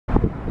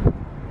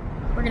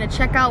We're gonna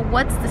check out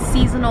what's the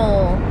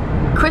seasonal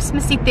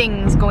Christmassy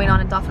things going on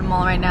at Dolphin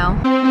Mall right now.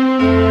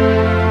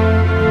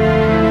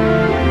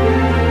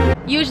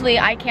 Usually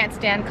I can't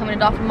stand coming to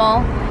Dolphin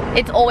Mall.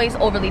 It's always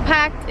overly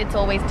packed, it's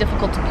always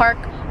difficult to park,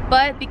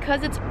 but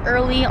because it's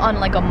early on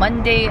like a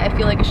Monday, I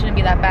feel like it shouldn't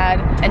be that bad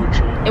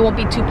and it won't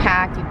be too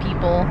packed with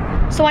people.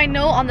 So I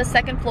know on the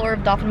second floor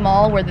of Dolphin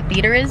Mall where the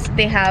theater is,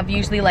 they have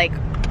usually like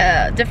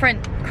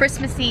different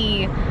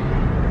Christmassy,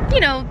 you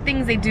know,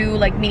 things they do,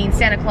 like meeting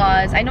Santa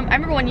Claus. I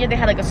remember one year they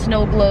had like a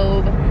snow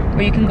globe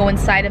where you can go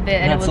inside of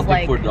it and it was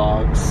like for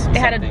dogs. They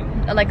had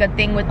like a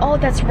thing with, oh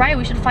that's right,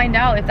 we should find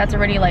out if that's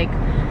already like,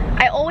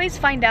 I always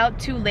find out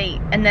too late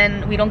and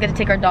then we don't get to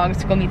take our dogs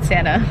to go meet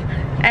Santa.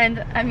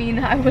 And I mean,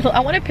 I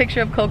want a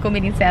picture of Coco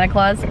meeting Santa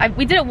Claus.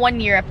 We did it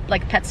one year at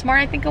like PetSmart,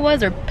 I think it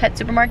was, or Pet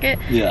Supermarket.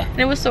 Yeah. And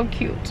it was so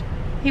cute.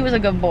 He was a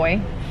good boy.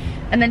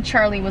 And then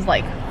Charlie was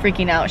like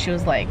freaking out. She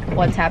was like,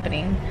 what's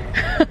happening?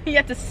 You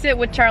have to sit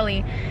with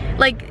Charlie.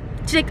 Like,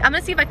 I'm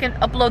gonna see if I can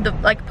upload the,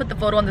 like put the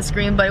photo on the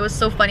screen, but it was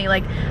so funny.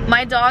 Like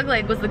my dog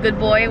like was the good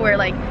boy where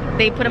like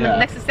they put him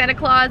next to Santa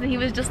Claus and he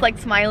was just like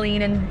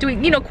smiling and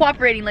doing, you know,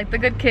 cooperating like the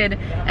good kid.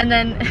 And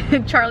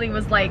then Charlie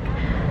was like,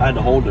 I had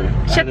to hold her.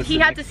 He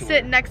had to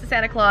sit next to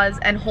Santa Claus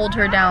and hold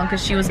her down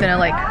because she was gonna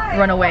like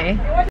run away.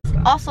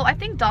 Also, I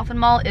think Dolphin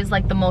Mall is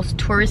like the most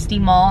touristy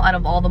mall out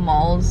of all the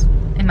malls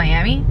in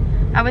Miami,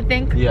 I would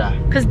think. Yeah.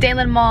 Because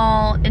Dayland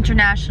Mall,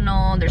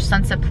 International, there's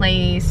Sunset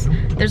Place,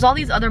 there's all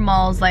these other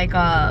malls like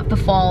the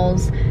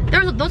Falls.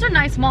 Those are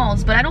nice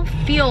malls, but I don't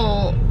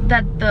feel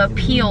that the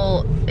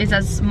appeal is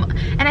as,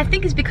 and I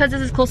think it's because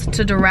this is close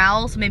to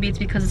Doral, so maybe it's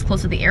because it's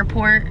close to the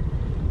airport.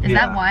 Is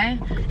that why?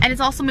 And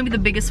it's also maybe the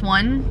biggest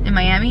one in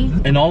Miami.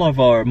 In all of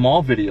our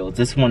mall videos,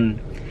 this one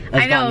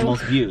has gotten the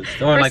most views.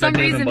 For like some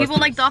reason, people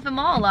like Dolphin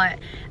Mall a lot.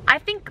 I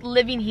think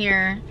living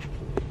here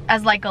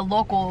as like a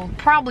local,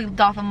 probably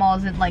Dolphin Mall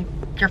isn't like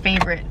your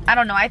favorite. I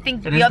don't know. I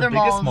think the other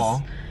malls.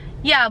 Mall.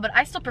 Yeah, but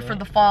I still prefer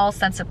the Falls,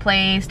 Sunset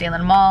Place,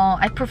 Dayland Mall.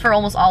 I prefer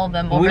almost all of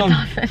them over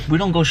Dolphin. We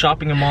don't go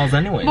shopping in malls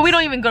anyway. But we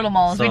don't even go to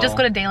malls. So we just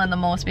go to Dayland the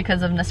most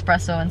because of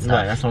Nespresso and stuff.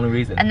 Right, that's the only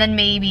reason. And then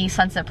maybe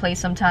Sunset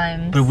Place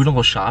sometimes. But we don't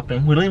go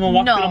shopping. We don't even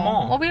walk to the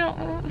mall. Well, we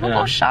don't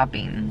go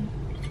shopping.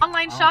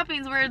 Online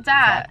shopping is where it's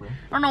at. Exactly.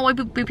 I don't know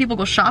why people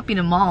go shopping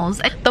in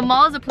malls. The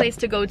mall is a place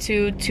to go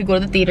to go to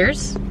the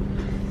theaters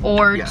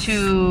or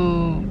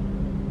to.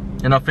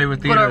 And our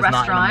favorite theater is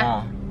not in the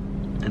mall.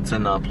 It's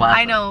in Plaza.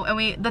 I know,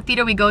 and the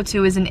theater we go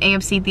to is an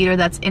AMC theater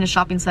that's in a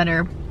shopping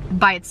center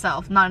by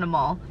itself, not in a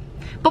mall.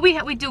 But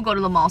we do go to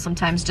the mall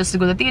sometimes just to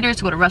go to the theaters,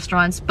 to go to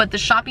restaurants. But the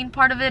shopping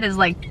part of it is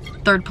like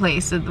third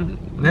place.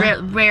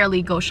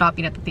 Rarely go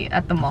shopping at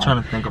the mall. I'm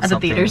trying to think of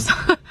something. The theaters.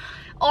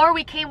 Or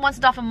we came once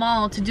to Dolphin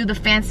Mall to do the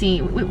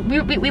fancy.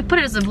 We put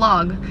it as a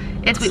vlog.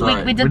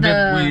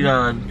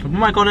 We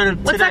might go to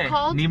what's that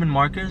called? Neiman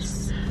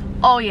Marcus.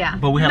 Oh yeah.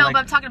 But we had but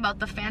I'm talking about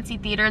the fancy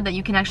theater that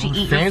you can actually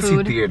eat your food.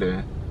 Fancy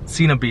theater.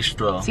 Cena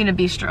Bistro. Cena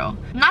Bistro.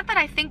 Not that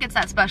I think it's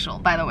that special,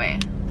 by the way.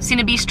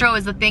 Cena Bistro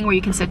is the thing where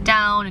you can sit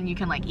down and you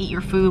can like eat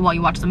your food while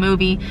you watch the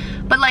movie.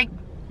 But like,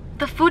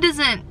 the food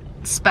isn't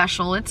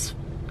special. It's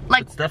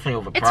like, it's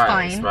definitely overpriced, it's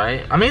fine.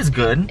 Right? I mean, it's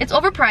good. It's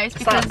overpriced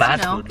because, not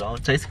bad food though.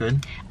 It tastes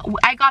good.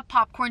 I got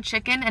popcorn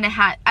chicken and it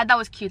had, that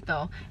was cute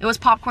though. It was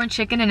popcorn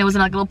chicken and it was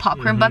in like a little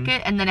popcorn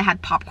bucket and then it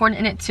had popcorn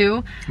in it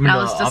too. And I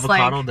was just like,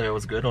 the avocado there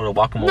was good, or the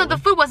guacamole? No, the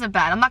food wasn't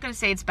bad. I'm not gonna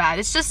say it's bad.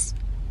 It's just,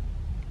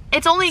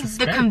 it's only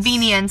the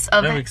convenience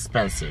of very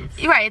expensive.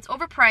 Right, it's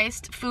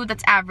overpriced food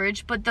that's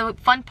average, but the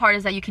fun part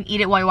is that you can eat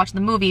it while you're watching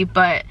the movie,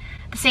 but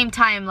at the same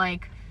time,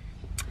 like,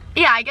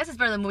 yeah, I guess it's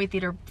better than movie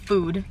theater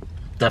food.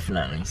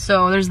 Definitely.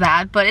 So there's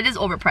that, but it is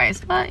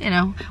overpriced, but you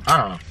know. I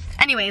don't know.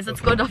 Anyways, let's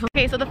go to,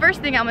 okay, so the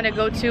first thing I'm gonna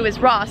go to is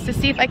Ross to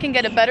see if I can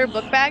get a better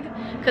book bag,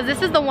 because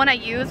this is the one I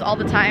use all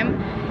the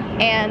time,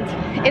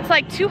 and it's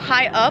like too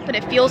high up and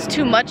it feels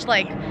too much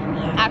like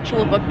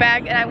actual book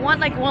bag, and I want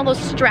like one of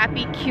those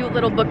strappy cute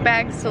little book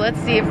bags. So let's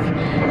see if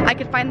I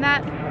can find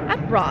that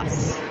at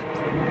Ross.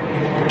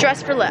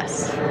 Dress for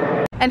less.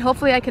 And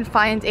hopefully I can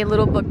find a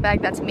little book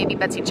bag that's maybe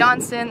Betsy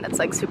Johnson, that's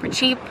like super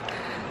cheap.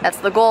 That's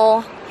the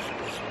goal.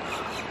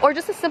 Or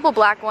just a simple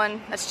black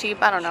one that's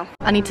cheap. I don't know.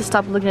 I need to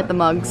stop looking at the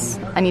mugs.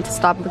 I need to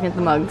stop looking at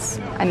the mugs.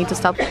 I need to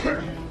stop.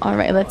 All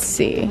right, let's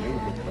see.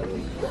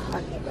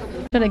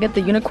 Should I get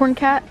the unicorn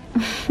cat?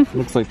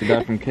 Looks like the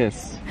guy from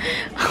Kiss.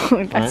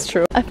 Oh, that's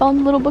true. I found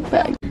a little book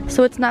bag.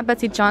 So it's not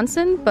Betsy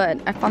Johnson, but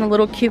I found a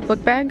little cute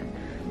book bag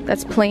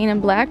that's plain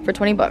and black for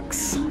 20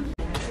 bucks.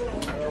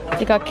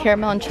 They got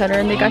caramel and cheddar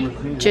and they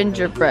got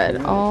gingerbread.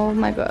 Oh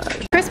my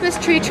god.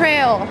 Christmas tree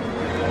trail.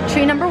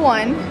 Tree number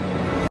 1.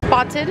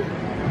 Spotted.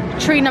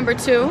 Tree number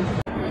 2.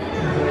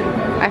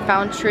 I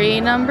found tree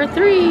number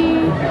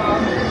 3.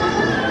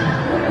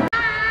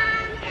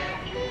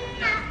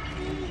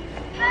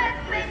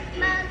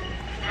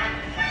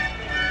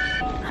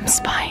 I'm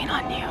spying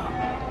on you.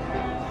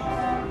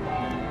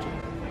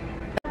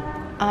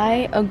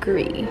 I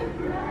agree.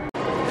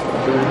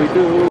 There we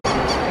go.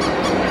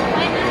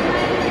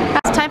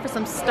 It's time for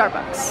some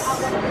Starbucks.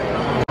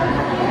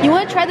 You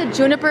want to try the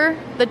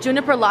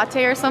Juniper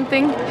Latte or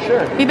something?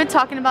 Sure. We've been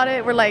talking about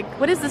it. We're like,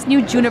 what is this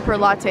new Juniper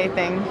Latte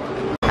thing?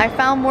 I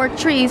found more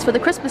trees for the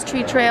Christmas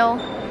tree trail.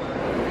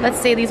 Let's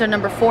say these are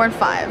number 4 and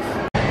 5.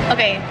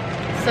 Okay,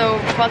 so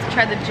we're about to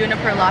try the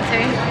Juniper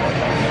Latte.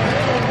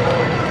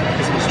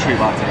 Christmas tree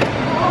latte.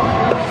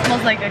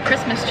 Smells like a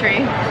Christmas tree.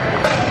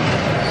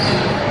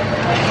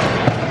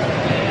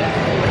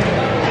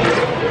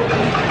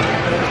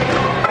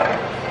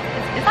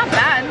 It's not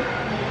bad.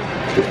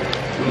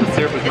 The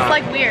syrup is it's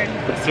like weird.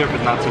 The syrup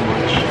is not too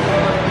much.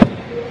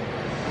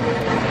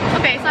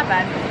 Okay, it's not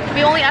bad.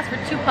 We only asked for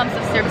 2 pumps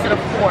of syrup instead of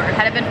 4.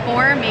 Had it been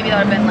 4, maybe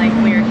that would have been like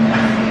weird.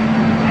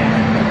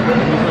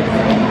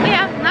 But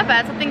yeah, not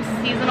bad. Something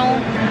seasonal,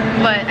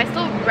 but I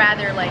still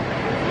rather like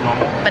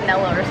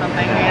vanilla or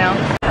something, you know?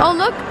 Oh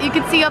look, you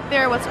can see up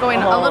there what's going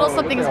on. A little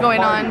something's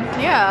going on.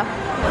 Yeah.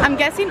 I'm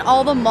guessing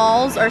all the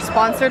malls are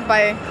sponsored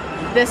by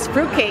this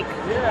fruitcake.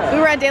 Yeah. We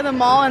were at Dolphin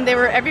Mall and they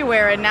were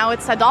everywhere, and now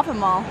it's at Dolphin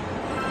Mall.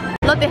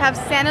 Look, they have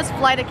Santa's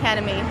Flight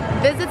Academy.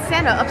 Visit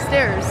Santa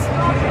upstairs.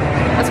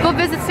 Let's go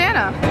visit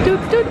Santa. Do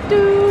do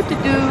do do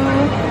do.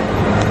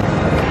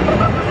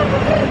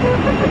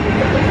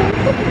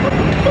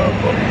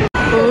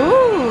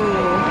 Ooh.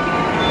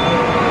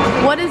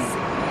 What is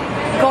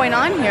going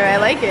on here? I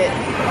like it.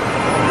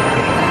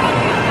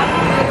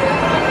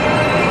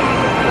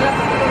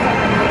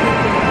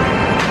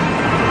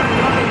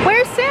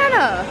 Where's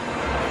Santa?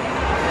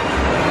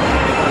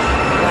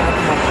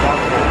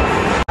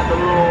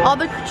 All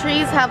the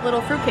trees have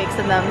little fruitcakes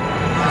in them.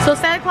 So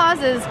Santa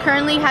Claus is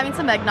currently having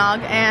some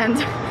eggnog,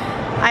 and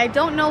I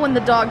don't know when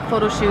the dog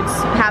photo shoots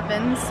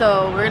happen,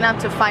 so we're gonna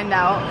have to find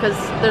out because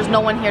there's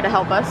no one here to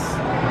help us.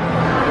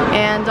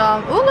 And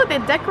oh look, they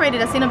decorated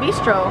Asina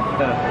Bistro.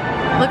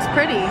 Yeah. Looks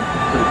pretty.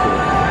 Pretty cool.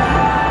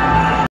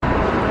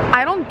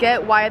 I don't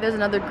get why there's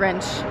another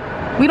Grinch.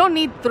 We don't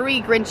need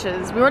 3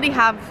 Grinches. We already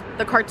have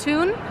the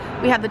cartoon,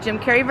 we have the Jim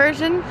Carrey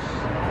version,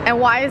 and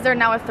why is there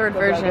now a 3rd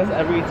version? I guess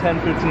every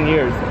 10-15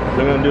 years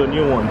they're gonna do a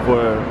new one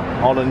for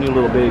all the new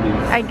little babies.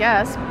 I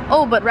guess.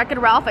 Oh, but Wreck-It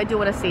Ralph I do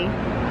want to see.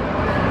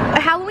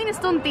 Halloween is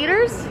still in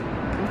theaters?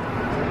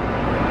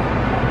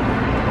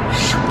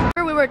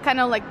 We were kind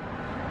of like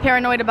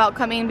paranoid about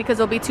coming because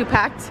it'll be too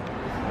packed.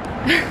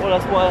 Well,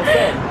 that's what I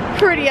said.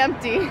 Pretty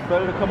empty.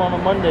 Better to come on a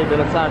Monday than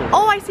a Saturday.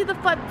 Oh, I see the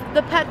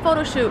pet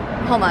photo shoot.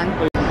 Hold on.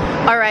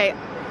 All right.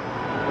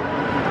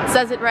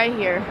 Says it right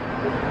here.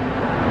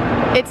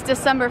 It's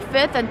December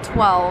 5th and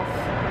 12th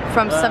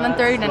from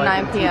 7:30 to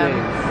 9 p.m.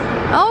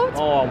 Oh.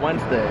 Oh, on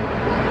Wednesday.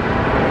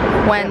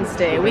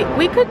 Wednesday.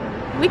 We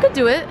could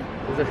do it.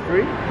 Is it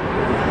free?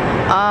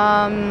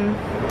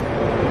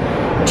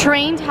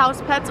 Trained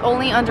house pets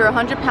only under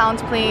 100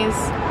 pounds, please.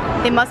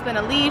 They must be on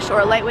a leash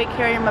or a lightweight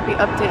carrier must be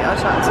updated all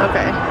shots.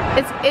 Okay.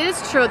 It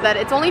is true that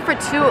it's only for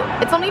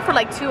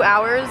like 2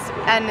 hours,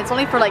 and it's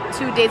only for like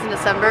 2 days in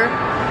December.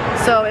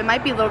 So it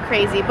might be a little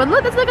crazy. But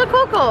look, it's like a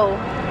Coco.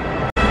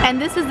 And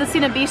this is the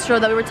Asina Bistro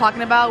that we were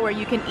talking about, where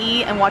you can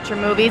eat and watch your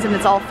movies, and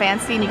it's all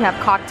fancy, and you can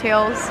have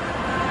cocktails.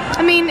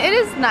 I mean, it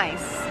is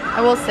nice,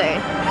 I will say.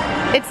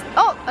 It's,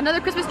 oh, another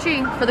Christmas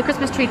tree for the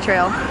Christmas tree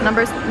trail,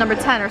 number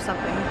 10 or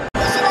something.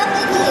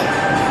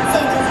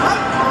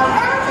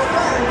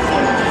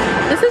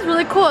 This is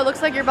really cool. It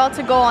looks like you're about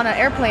to go on an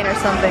airplane or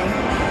something.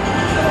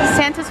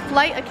 Santa's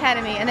Flight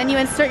Academy, and then you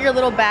insert your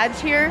little badge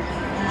here.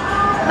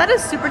 That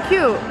is super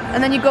cute.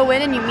 And then you go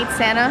in and you meet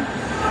Santa.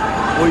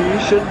 What you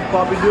should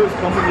probably do is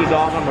come with your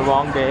dog on the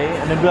wrong day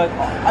and then be like,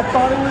 oh, I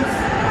thought it was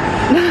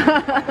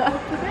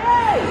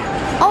today.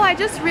 Oh, I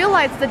just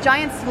realized the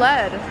giant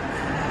sled.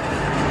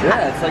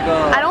 Yeah, it's like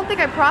a... I don't think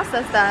I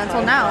processed that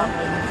until now.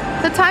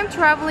 The time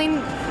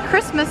traveling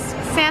Christmas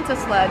Santa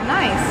sled.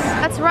 Nice.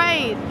 That's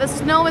right. The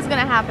snow is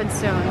gonna happen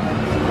soon.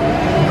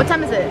 What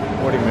time is it?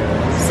 40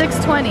 minutes.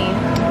 6:20.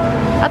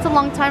 That's a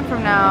long time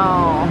from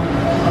now.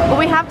 But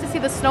we have to see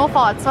the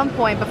snowfall at some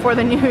point before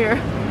the New Year.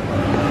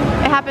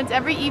 It happens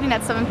every evening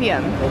at 7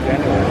 p.m. Okay,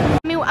 anyway.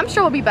 I mean, I'm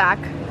sure we'll be back.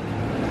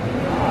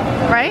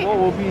 Right? Well,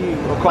 we'll be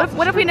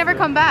what if we never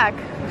come back?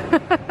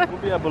 We'll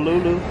be at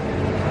Balulu.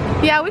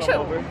 Yeah, we should.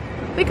 Over.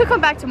 We could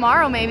come back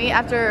tomorrow maybe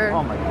after.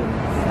 Oh my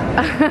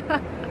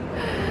goodness.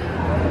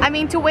 I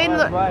mean, to wait in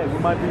the... Right, we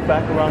might be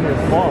back around here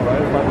tomorrow,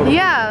 right?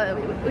 Yeah,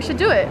 we should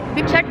do it.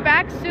 We check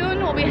back soon.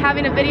 We'll be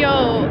having a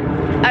video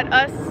at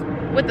us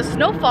with the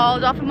snowfall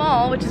at Dolphin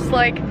Mall, which is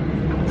like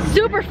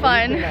super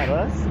fun. At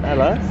us? At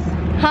us?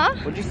 Huh?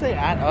 What'd you say,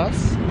 at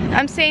us?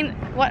 I'm saying,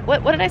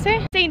 what did I say?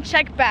 I'm saying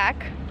check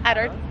back at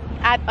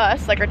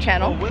us, like our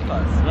channel. Oh, with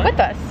us, right? With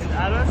us. Is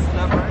at us, is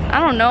that right? I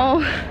don't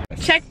know.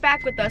 Check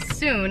back with us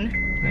soon.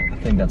 I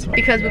think that's right.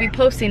 Because we'll be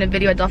posting a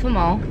video at Dolphin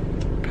Mall,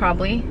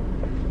 probably,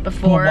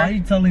 before. Well, why are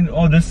you telling,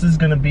 oh, this is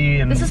gonna be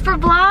in... This is for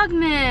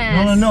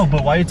Vlogmas. No,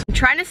 but why are you... What I'm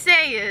trying to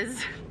say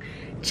is,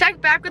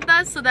 check back with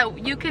us so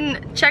that you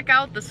can check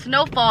out the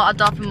snowfall at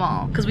Dolphin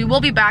Mall. Because we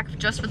will be back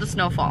just for the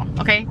snowfall,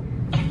 okay?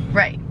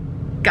 Right.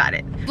 Got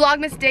it.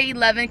 Vlogmas day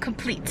 11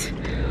 complete.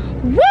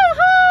 Woo!